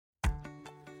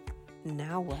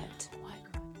Now what?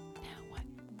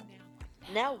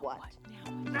 Now what?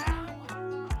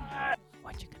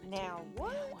 What you gonna Now do?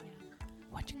 what?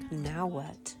 What you gonna Now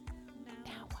what?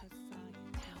 Now what?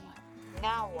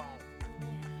 Now what?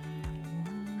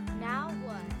 Now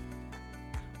what?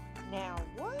 Now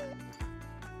what?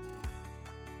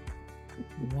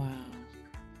 Wow.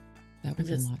 That was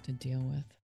a lot to deal with.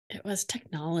 It was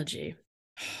technology.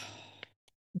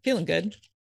 I'm feeling good.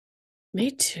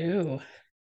 Me too.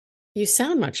 You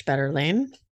sound much better,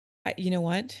 Lane. You know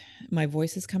what? My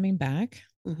voice is coming back.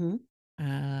 Mm-hmm.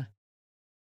 I'm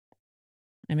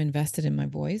invested in my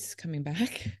voice coming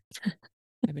back.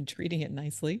 I've been treating it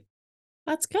nicely.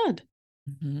 That's good.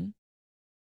 Mm-hmm.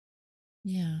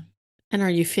 Yeah. And are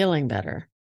you feeling better?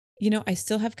 You know, I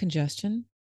still have congestion,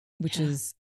 which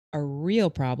is a real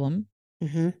problem.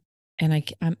 Mm-hmm. And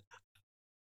I'm,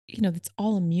 it's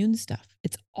all immune stuff.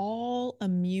 It's all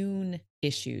immune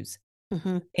issues.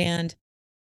 Mm-hmm. And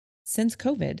since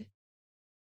COVID,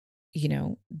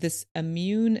 this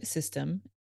immune system,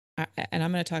 and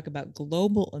I'm going to talk about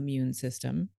global immune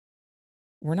system,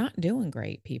 we're not doing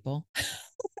great, people.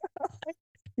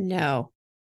 No.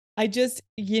 I just,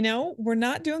 we're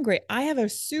not doing great. I have a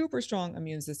super strong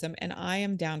immune system and I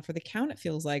am down for the count. It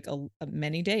feels like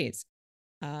many days.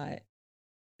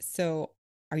 So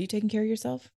are you taking care of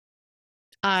yourself?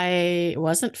 I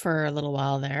wasn't for a little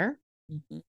while there.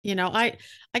 Mm-hmm.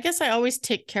 I guess I always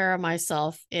take care of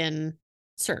myself in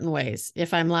certain ways.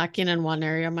 If I'm lacking in one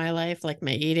area of my life, like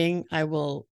my eating, I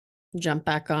will jump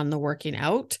back on the working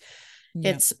out.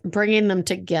 Yep. It's bringing them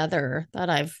together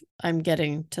that I'm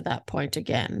getting to that point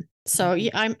again. So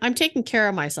yeah, I'm taking care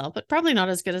of myself, but probably not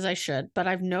as good as I should. But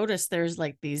I've noticed there's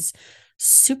like these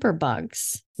super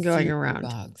bugs going around.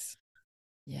 Bugs.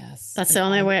 Yes. That's and the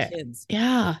only all way. The kids.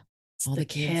 Yeah. It's all the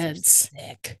kids. Are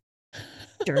sick.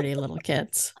 Dirty little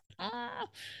kids.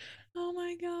 Oh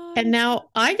my God. And now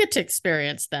I get to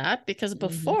experience that because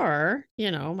before,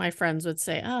 my friends would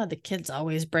say, the kids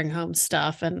always bring home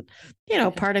stuff. And,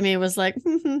 part of me was like,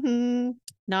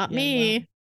 not me.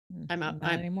 Well, I'm out.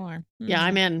 Not anymore. Yeah,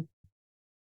 I'm in.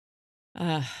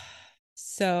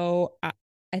 So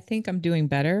I think I'm doing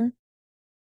better.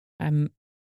 I'm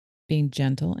being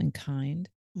gentle and kind,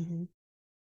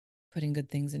 putting good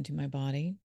things into my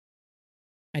body.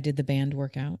 I did the band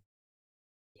workout.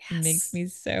 Yes. It makes me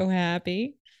so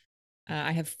happy.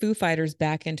 I have Foo Fighters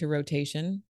back into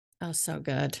rotation. Oh, so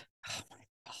good. Oh my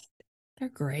God. They're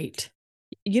great.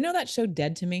 You know that show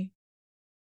Dead to Me?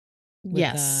 With,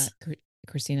 yes.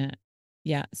 Christina.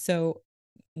 Yeah. So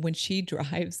when she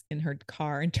drives in her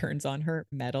car and turns on her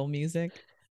metal music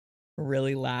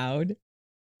really loud,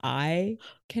 I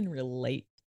can relate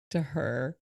to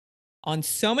her on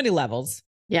so many levels.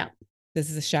 Yeah. This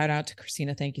is a shout out to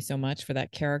Christina. Thank you so much for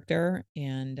that character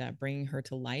and bringing her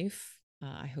to life.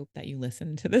 I hope that you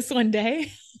listen to this one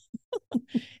day.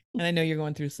 And I know you're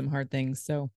going through some hard things.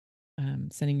 So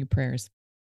sending you prayers.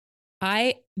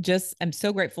 I just am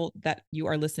so grateful that you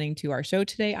are listening to our show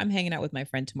today. I'm hanging out with my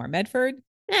friend Tamar Medford.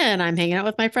 And I'm hanging out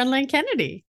with my friend Lane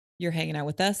Kennedy. You're hanging out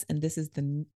with us. And this is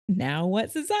the Now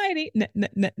What Society.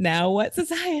 Now What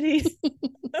Society.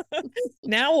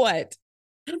 Now what?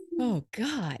 Oh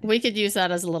God. We could use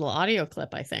that as a little audio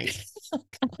clip, I think.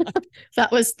 Oh,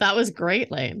 that was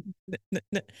great, Lane.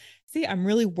 See, I'm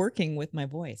really working with my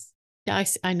voice. Yeah,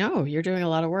 I know you're doing a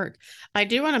lot of work. I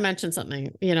do want to mention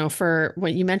something, for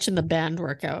when you mentioned the band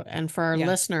workout and for our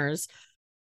listeners,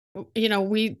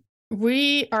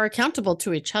 we are accountable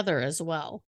to each other as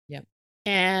well. Yep.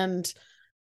 And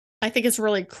I think it's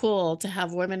really cool to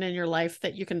have women in your life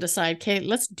that you can decide, okay,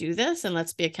 let's do this and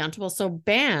let's be accountable. So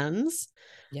bands,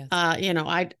 yes.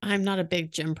 I'm not a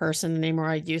big gym person anymore.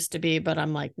 I used to be, but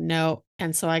I'm like, no.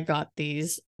 And so I got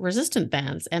these resistant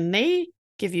bands and they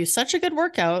give you such a good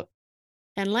workout.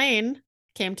 And Lane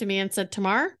came to me and said,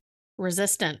 Tamar,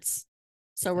 resistance.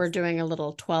 So we're doing a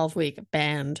little 12-week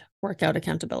band workout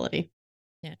accountability.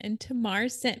 Yeah. And Tamar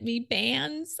sent me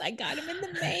bands. I got them in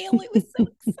the mail. It was so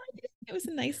exciting. It was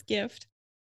a nice gift.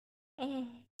 Oh,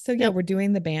 so yeah, we're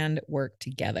doing the band work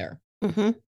together.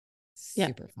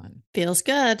 Super fun. Feels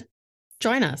good.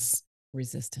 Join us.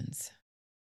 Resistance.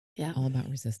 Yeah. All about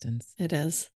resistance. It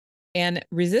is. And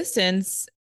resistance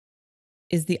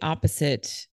is the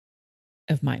opposite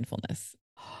of mindfulness.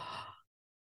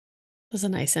 It was a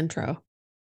nice intro.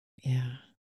 Yeah.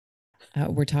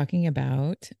 We're talking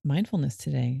about mindfulness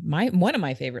today. One of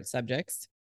my favorite subjects.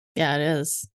 Yeah, it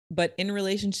is. But in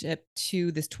relationship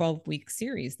to this 12-week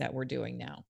series that we're doing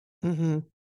now.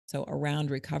 So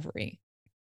around recovery.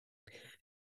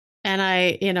 And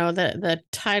the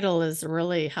title is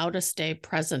really how to stay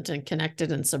present and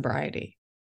connected in sobriety.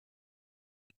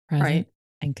 present Right.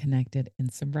 and connected in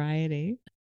sobriety.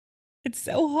 It's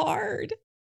so hard.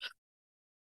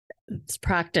 It's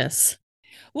practice.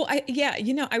 Well,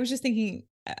 I was just thinking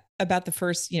about the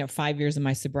first, 5 years of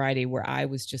my sobriety where I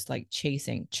was just like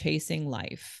chasing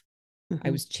life. I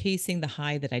Mhm. was chasing the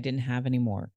high that I didn't have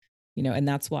anymore, and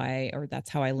that's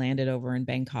how I landed over in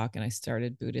Bangkok and I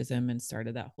started Buddhism and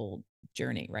started that whole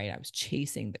journey, right? I was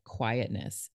chasing the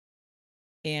quietness.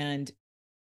 And,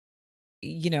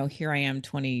 here I am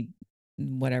 20,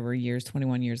 whatever years,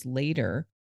 21 years later,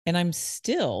 and I'm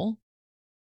still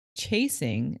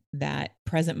chasing that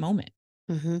present moment.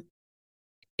 Mhm.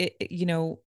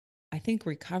 I think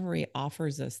recovery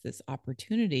offers us this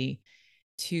opportunity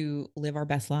to live our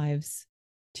best lives,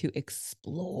 to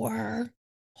explore,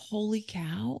 holy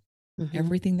cow, Mhm.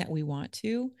 everything that we want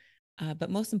to.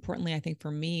 But most importantly, I think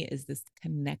for me is this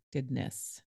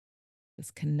connectedness,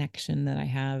 this connection that I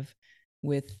have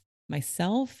with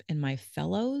myself and my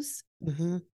fellows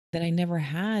Mhm. that I never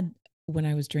had when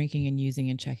I was drinking and using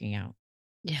and checking out.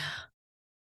 Yeah.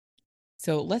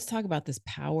 So let's talk about the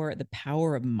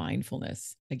power of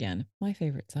mindfulness. Again, my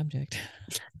favorite subject.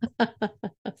 What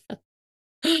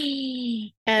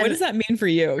does And that mean for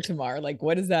you, Tamar? Like,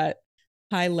 what is that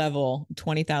high level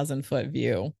 20,000 foot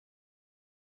view?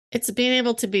 it's being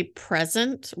able to be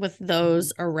present with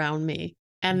those around me.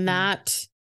 And Mhm. that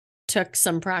took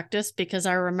some practice because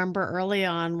I remember early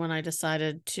on when I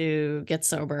decided to get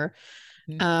sober,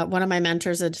 Mhm. one of my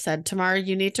mentors had said, Tamara,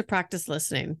 you need to practice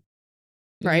listening,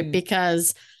 right? Mm.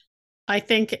 Because I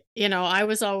think, I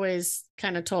was always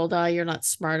kind of told, oh, you're not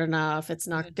smart enough. It's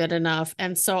not good enough.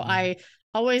 And so Yeah. I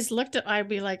always I'd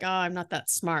be like, oh, I'm not that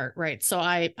smart. Right. So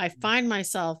I find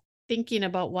myself thinking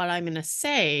about what I'm going to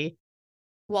say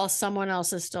while someone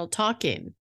else is still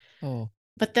talking. Oh,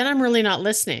 But then I'm really not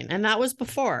listening. And that was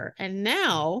before. And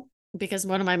now, because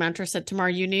one of my mentors said, Tamar,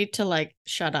 you need to like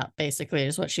shut up, basically,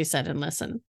 is what she said, and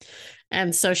listen.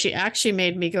 And so she actually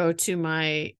made me go to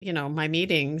my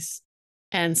meetings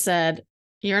and said,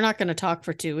 you're not going to talk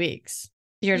for 2 weeks.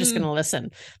 You're just going Mm. to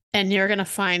listen, and you're going to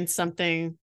find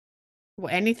something,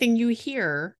 anything you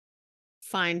hear,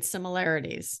 find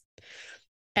similarities.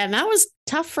 And that was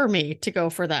tough for me to go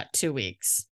for that 2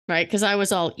 weeks, right? Because I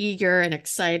was all eager and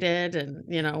excited and,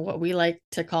 what we like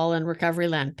to call in recovery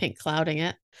land, pink clouding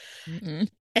it, Mm-mm.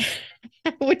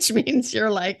 which means you're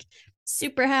like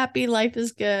super happy, life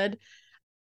is good.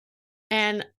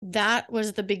 And that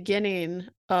was the beginning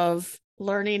of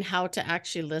learning how to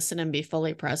actually listen and be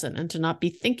fully present and to not be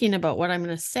thinking about what I'm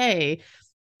going to say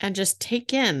and just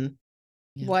take in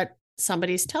Yeah, what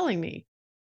somebody's telling me.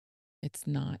 it's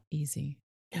not easy.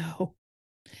 No.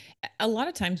 A lot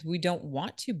of times we don't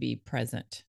want to be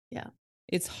present. Yeah.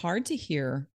 It's hard to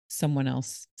hear someone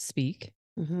else speak.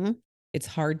 Mm-hmm. It's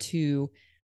hard to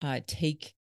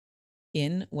take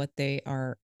in what they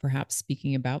are perhaps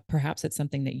speaking about. Perhaps it's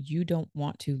something that you don't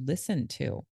want to listen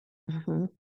to. Mm-hmm.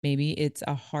 Maybe it's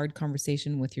a hard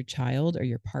conversation with your child or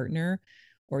your partner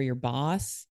or your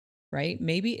boss, right?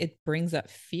 Maybe it brings up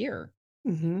fear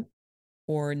Mm-hmm.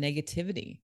 or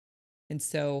negativity. And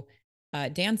so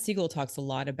Dan Siegel talks a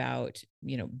lot about,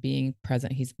 being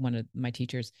present. He's one of my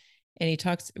teachers. And he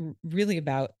talks really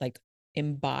about like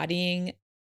embodying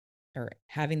or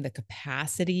having the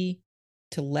capacity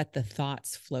to let the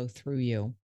thoughts flow through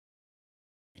you,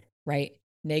 right?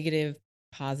 Negative,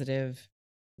 positive,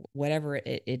 whatever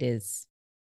it is.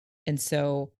 And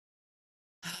so,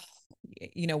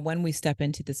 when we step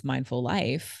into this mindful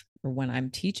life, or when I'm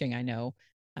teaching, I know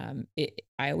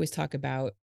I always talk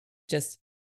about just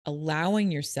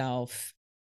allowing yourself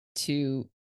to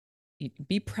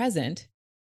be present,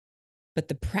 but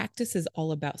the practice is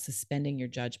all about suspending your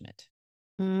judgment,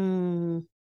 Mm.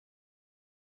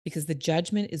 because the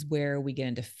judgment is where we get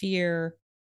into fear,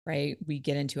 right? We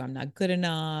get into, I'm not good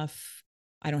enough.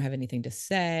 I don't have anything to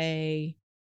say,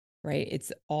 right?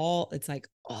 It's like,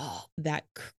 oh, that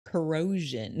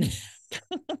corrosion.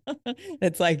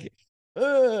 It's like,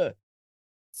 ugh,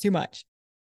 it's too much.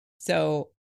 So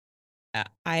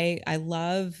I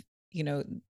love, you know,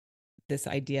 this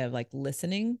idea of like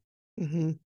listening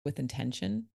Mm-hmm. with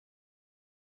intention.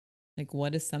 Like,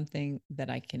 what is something that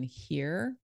I can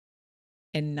hear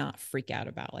and not freak out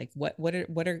about? Like, what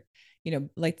are,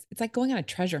 like, it's like going on a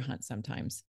treasure hunt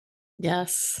sometimes.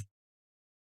 Yes.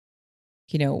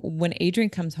 When Adrian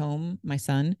comes home, my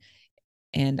son,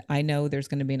 and I know there's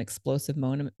going to be an explosive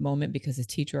moment because his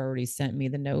teacher already sent me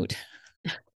the note,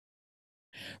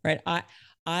 right?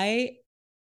 I,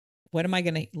 what am I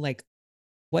going to like?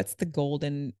 What's the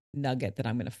golden nugget that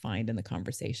I'm going to find in the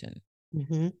conversation?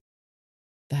 Mm-hmm.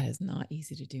 That is not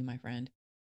easy to do, my friend.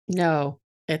 No,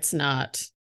 it's not.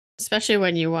 especially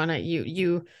when you want to,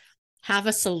 you have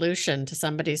a solution to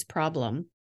somebody's problem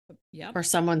Yep. or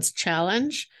someone's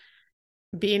challenge,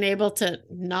 being able to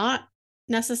not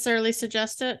necessarily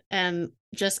suggest it and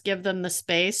just give them the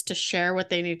space to share what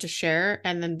they need to share.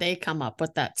 And then they come up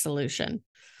with that solution.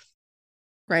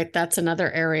 Right. That's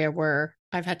another area where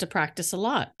I've had to practice a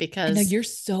lot I because know you're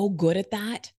so good at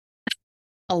that.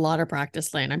 a lot of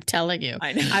practice, Lane. I'm telling you,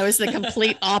 I know. I was the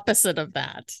complete opposite of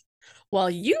that. Well,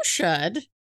 you should.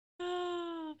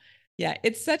 Yeah,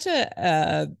 it's such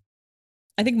a,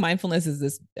 I think mindfulness is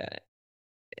this,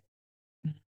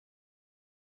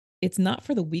 it's not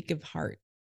for the weak of heart,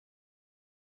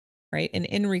 right? And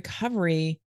in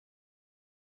recovery,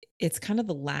 it's kind of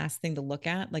the last thing to look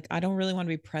at. Like, I don't really want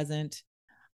to be present.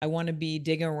 I want to be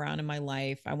digging around in my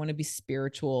life. I want to be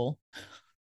spiritual.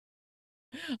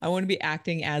 I want to be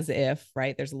acting as if,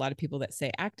 right? There's a lot of people that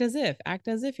say, act as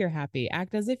if you're happy,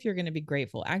 act as if you're going to be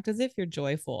grateful, act as if you're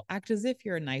joyful, act as if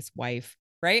you're a nice wife,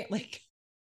 right? Like,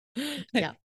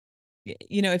 Yeah.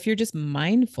 you know, if you're just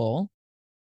mindful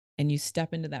and you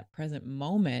step into that present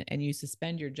moment and you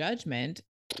suspend your judgment,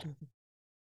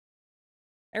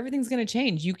 everything's going to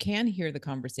change. You can hear the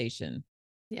conversation.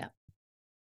 Yeah.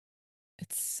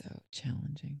 It's so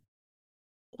challenging.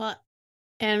 Well,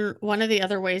 and one of the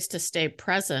other ways to stay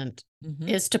present Mhm.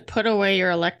 is to put away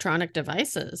your electronic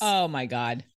devices. Oh my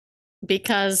God.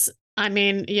 Because I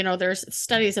mean, you know, there's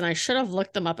studies, and I should have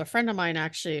looked them up. A friend of mine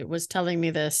actually was telling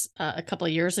me this a couple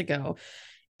of years ago.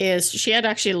 Is she had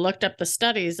actually looked up the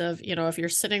studies of, you know, if you're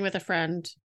sitting with a friend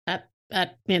at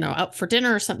you know, out for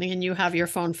dinner or something, and you have your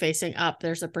phone facing up,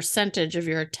 there's a percentage of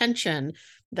your attention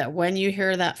that when you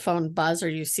hear that phone buzz or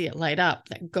you see it light up,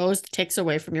 that takes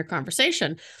away from your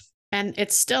conversation. And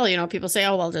it's still, you know, people say,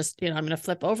 oh, well, just, you know, I'm going to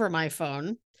flip over my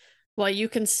phone. Well, you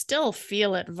can still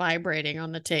feel it vibrating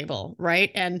on the table, right?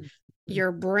 And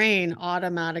your brain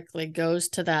automatically goes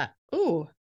to that, ooh,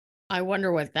 I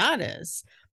wonder what that is.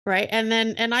 Right.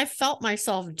 And I felt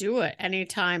myself do it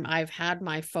anytime I've had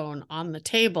my phone on the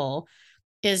table,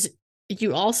 is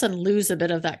you all of a sudden lose a bit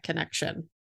of that connection,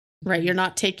 right? You're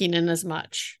not taking in as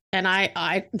much. And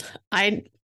I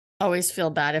always feel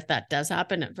bad if that does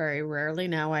happen. It very rarely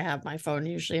now. I have my phone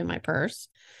usually in my purse.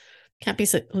 Can't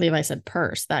believe I said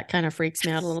purse. That kind of freaks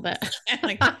me out a little bit.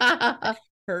 Like,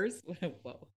 purse?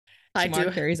 Whoa. I Shamar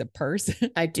do. carries a purse.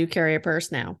 I do carry a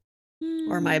purse now,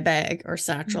 or my bag or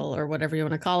satchel or whatever you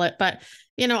want to call it. But,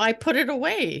 you know, I put it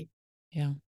away.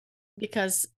 Yeah.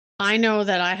 Because I know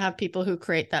that I have people who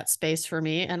create that space for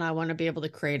me, and I want to be able to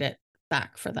create it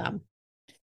back for them.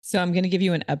 So I'm going to give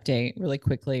you an update really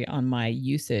quickly on my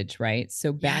usage, right?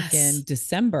 So back in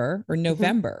December or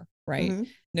November, right?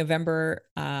 November,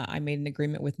 I made an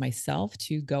agreement with myself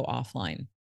to go offline,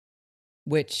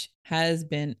 which has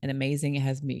been an amazing,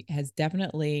 it has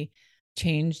definitely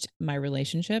changed my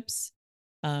relationships.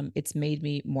 It's made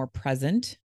me more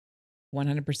present,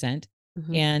 100%.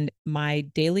 And my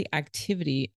daily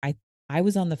activity, I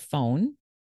was on the phone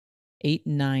 8,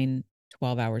 9,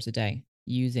 12 hours a day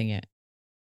using it.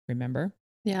 Remember?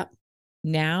 Yeah.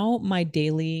 Now my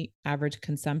daily average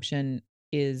consumption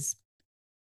is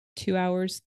 2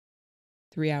 hours,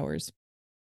 3 hours,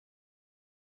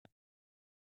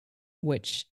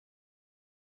 which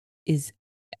is,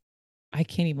 I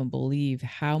can't even believe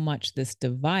how much this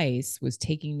device was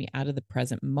taking me out of the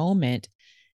present moment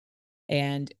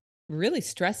and really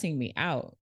stressing me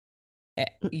out.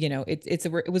 You know, it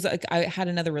was like I had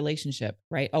another relationship,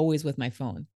 right? Always with my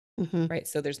phone. Right.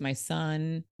 So there's my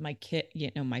son, my kid, you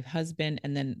know, my husband,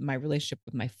 and then my relationship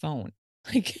with my phone.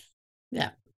 Like,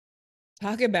 yeah.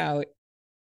 Talk about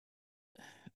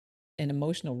an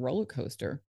emotional roller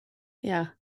coaster. Yeah.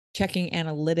 Checking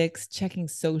analytics, checking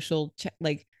social,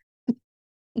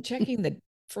 checking the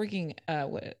freaking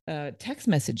text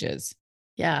messages.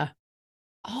 Yeah.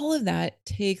 All of that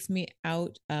takes me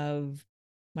out of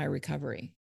my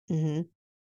recovery.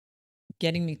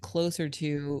 Getting me closer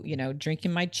to, you know,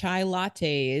 drinking my chai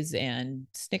lattes and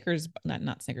Snickers,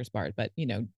 not Snickers bars, but, you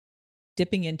know,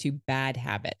 dipping into bad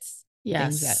habits,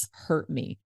 things that hurt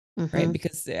me, right?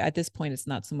 Because at this point, it's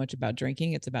not so much about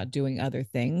drinking, it's about doing other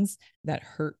things that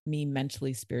hurt me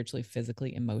mentally, spiritually,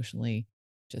 physically, emotionally,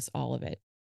 just all of it.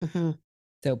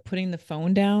 So putting the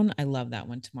phone down, I love that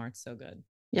one, Tamar. It's so good.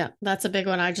 Yeah, that's a big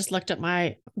one. I just looked at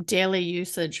my daily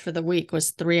usage for the week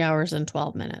was 3 hours and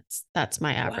 12 minutes. That's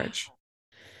my average. Wow.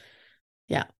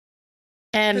 Yeah.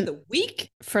 And for the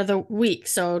week? For the week.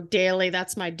 So daily,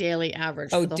 that's my daily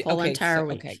average for the whole entire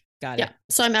week. Okay, got it. Yeah.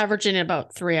 So I'm averaging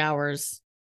about 3 hours.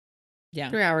 Yeah.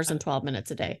 3 hours and 12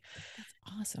 minutes a day. That's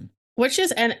awesome. Which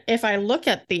is, and if I look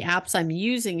at the apps I'm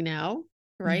using now,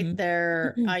 right? Mhm.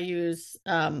 There, I use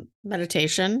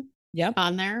meditation Yep.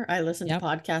 on there. I listen to Yep.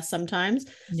 podcasts sometimes.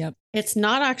 Yep. It's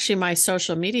not actually my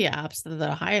social media apps that are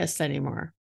the highest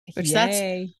anymore, which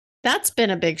Yay. that's been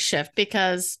a big shift,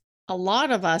 because a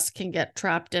lot of us can get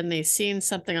trapped in the seeing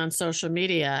something on social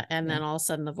media and Yeah. then all of a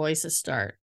sudden the voices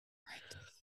start. Right.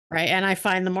 Right. And I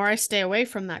find the more I stay away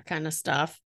from that kind of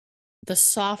stuff, the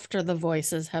softer the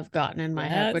voices have gotten in my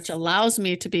head, which Yes. allows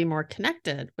me to be more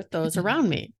connected with those around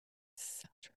me. So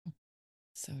true.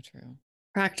 So true.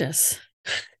 Practice.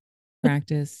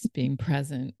 Practice being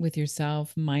present with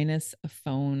yourself, minus a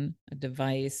phone, a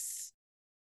device.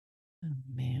 Oh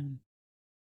man.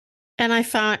 And I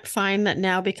find that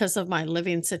now, because of my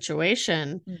living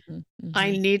situation, Mhm,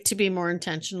 I mhm. need to be more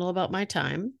intentional about my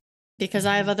time, because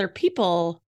I have Mhm. other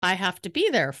people I have to be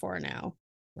there for now.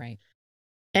 Right.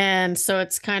 And so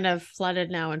it's kind of flooded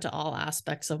now into all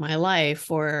aspects of my life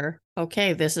where,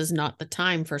 okay, this is not the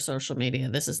time for social media.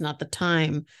 This is not the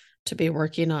time to be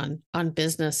working on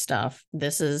business stuff.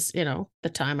 This is, the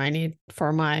time I need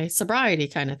for my sobriety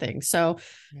kind of thing. So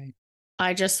Right.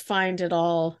 I just find it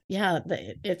all,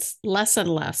 it's less and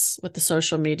less with the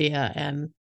social media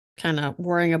and kind of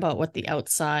worrying about what the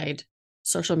outside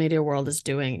social media world is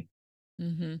doing.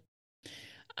 Mm-hmm.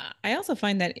 I also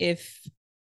find that if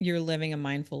you're living a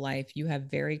mindful life, you have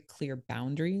very clear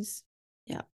boundaries.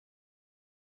 Yeah.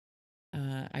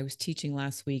 I was teaching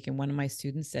last week, and one of my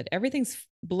students said, everything's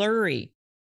blurry.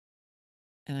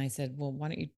 And I said, well, why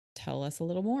don't you tell us a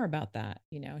little more about that?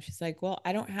 She's like, well,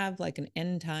 I don't have like an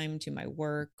end time to my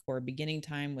work or a beginning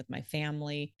time with my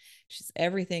family.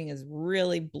 Everything is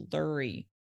really blurry.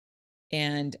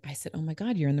 And I said, oh my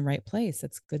God, you're in the right place.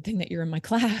 That's a good thing that you're in my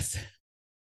class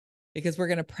because we're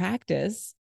going to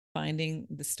practice finding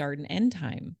the start and end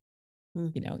time.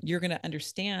 You're going to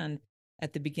understand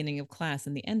at the beginning of class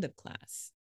and the end of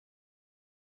class.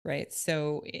 Right.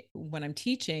 So when I'm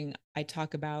teaching, I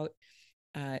talk about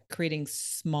creating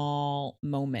small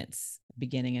moments,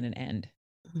 beginning and an end.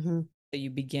 Mm-hmm. So you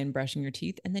begin brushing your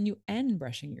teeth and then you end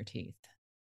brushing your teeth.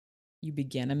 You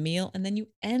begin a meal and then you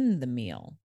end the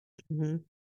meal. Mm-hmm.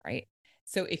 Right.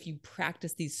 So if you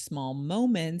practice these small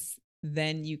moments,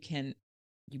 then you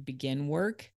begin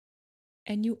work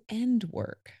and you end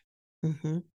work.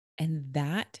 Mm-hmm. And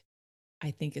that,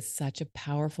 I think, is such a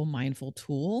powerful mindful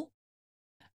tool.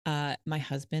 My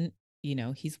husband,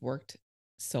 he's worked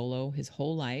solo his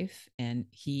whole life, and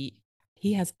he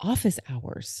has office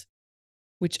hours,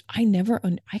 which I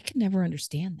could never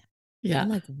understand that. Yeah. I'm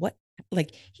like, what?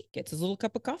 Like, he gets his little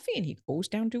cup of coffee and he goes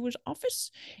down to his office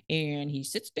and he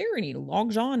sits there and he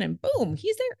logs on and boom,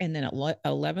 he's there. And then at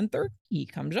 11:30, he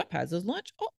comes up, has his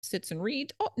lunch, sits and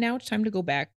reads. Oh, now it's time to go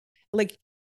back. Like,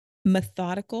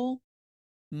 methodical,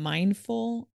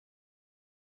 mindful,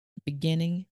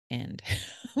 beginning, end.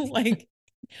 Like,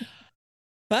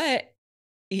 but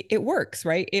it works,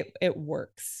 right? It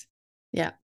works.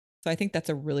 Yeah. So I think that's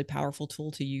a really powerful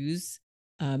tool to use.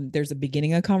 There's a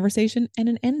beginning of a conversation and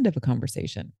an end of a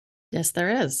conversation. Yes,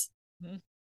 there is. Mm-hmm.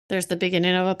 There's the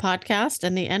beginning of a podcast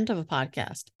and the end of a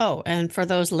podcast. Oh, and for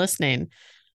those listening,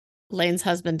 Lane's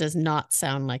husband does not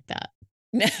sound like that.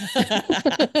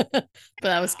 But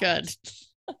that was good.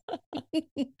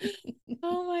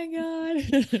 Oh my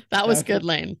God. That was good,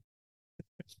 Lane.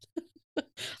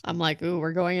 I'm like, ooh,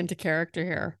 we're going into character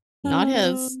here. Not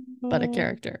his, but a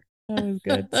character. That was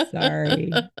good.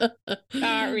 Sorry.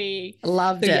 Sorry.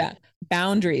 Loved it. Yeah,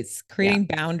 boundaries. Creating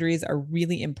boundaries are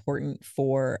really important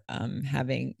for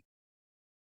having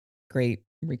great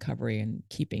recovery and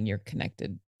keeping your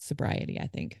connected sobriety, I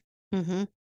think. Mm-hmm.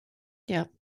 Yeah.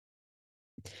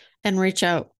 And reach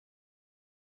out.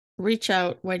 Reach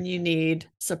out when you need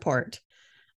support.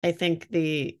 I think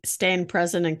the staying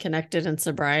present and connected in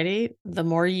sobriety, the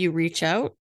more you reach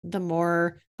out, the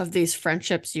more of these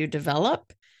friendships you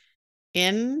develop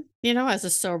as a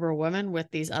sober woman with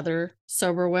these other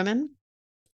sober women.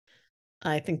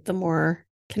 I think the more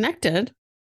connected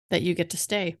that you get to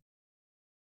stay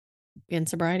in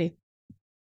sobriety.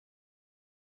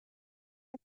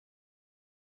 Oh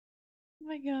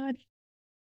my God.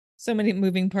 So many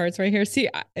moving parts right here. See,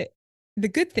 the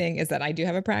good thing is that I do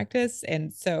have a practice.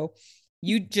 And so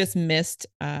you just missed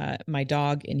my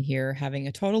dog in here having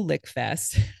a total lick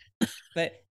fest.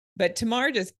 But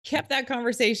Tamar just kept that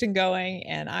conversation going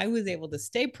and I was able to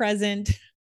stay present.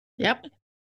 Yep.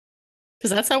 Because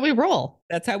that's how we roll.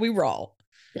 That's how we roll.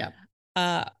 Yeah.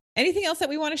 Anything else that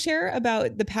we want to share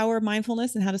about the power of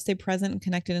mindfulness and how to stay present and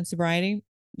connected in sobriety?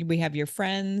 We have your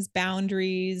friends,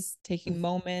 boundaries, taking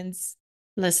moments,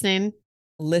 listening,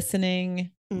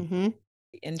 Mm-hmm.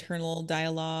 internal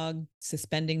dialogue,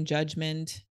 suspending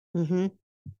judgment. Mm-hmm.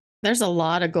 There's a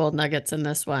lot of gold nuggets in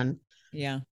this one,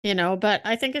 Yeah. but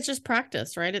I think it's just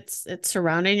practice, right? It's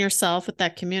surrounding yourself with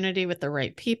that community, with the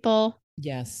right people.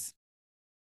 Yes.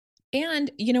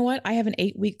 And you know what? I have an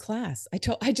 8-week class.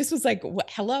 I just was like,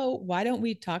 hello, why don't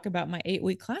we talk about my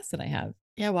 8-week class that I have?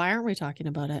 Yeah. Why aren't we talking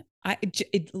about it?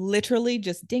 It literally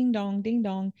just ding dong, ding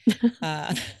dong.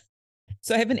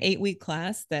 So I have an 8-week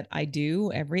class that I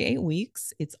do every 8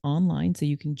 weeks. It's online, so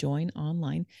you can join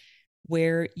online,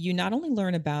 where you not only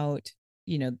learn about,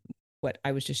 what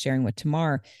I was just sharing with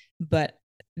Tamar, but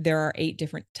there are 8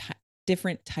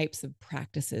 different types of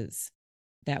practices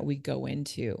that we go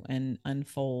into and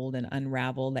unfold and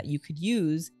unravel that you could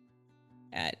use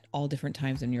at all different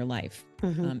times in your life.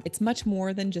 It's much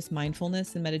more than just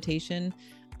mindfulness and meditation.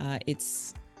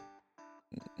 It's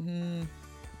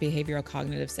behavioral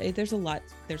cognitive. There's a lot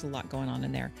going on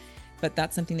in there, but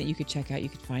that's something that you could check out. You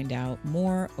could find out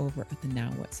more over at the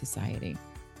Now What Society.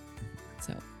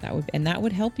 So that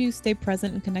would help you stay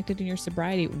present and connected in your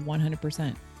sobriety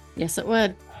 100%. Yes, it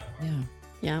would. Yeah.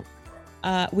 Yeah.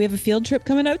 We have a field trip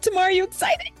coming up tomorrow. Are you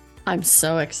excited? I'm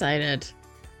so excited.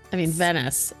 I mean,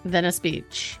 Venice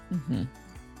Beach. Mm-hmm.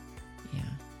 Yeah.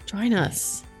 Join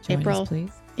us. Join us,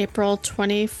 please. April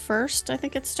 21st, I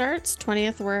think it starts.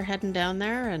 20th, we're heading down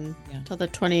there, and until the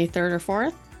 23rd or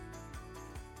 4th.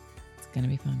 It's going to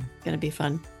be fun. Going to be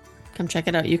fun. Come check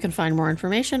it out. You can find more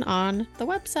information on the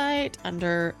website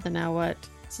under the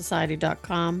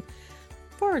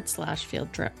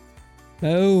nowwhatsociety.com/field trip.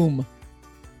 Boom.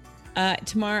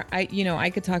 Tamar, I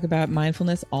could talk about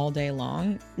mindfulness all day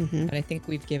long, but I think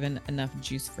we've given enough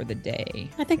juice for the day.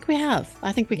 I think we have.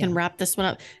 I think we can wrap this one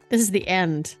up. This is the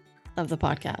end of the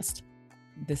podcast.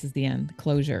 This is the end.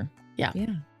 Closure. Yeah.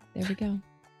 Yeah. There we go. All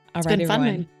It's right, been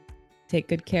everyone. fun. Take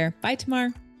good care. Bye,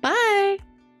 Tamar.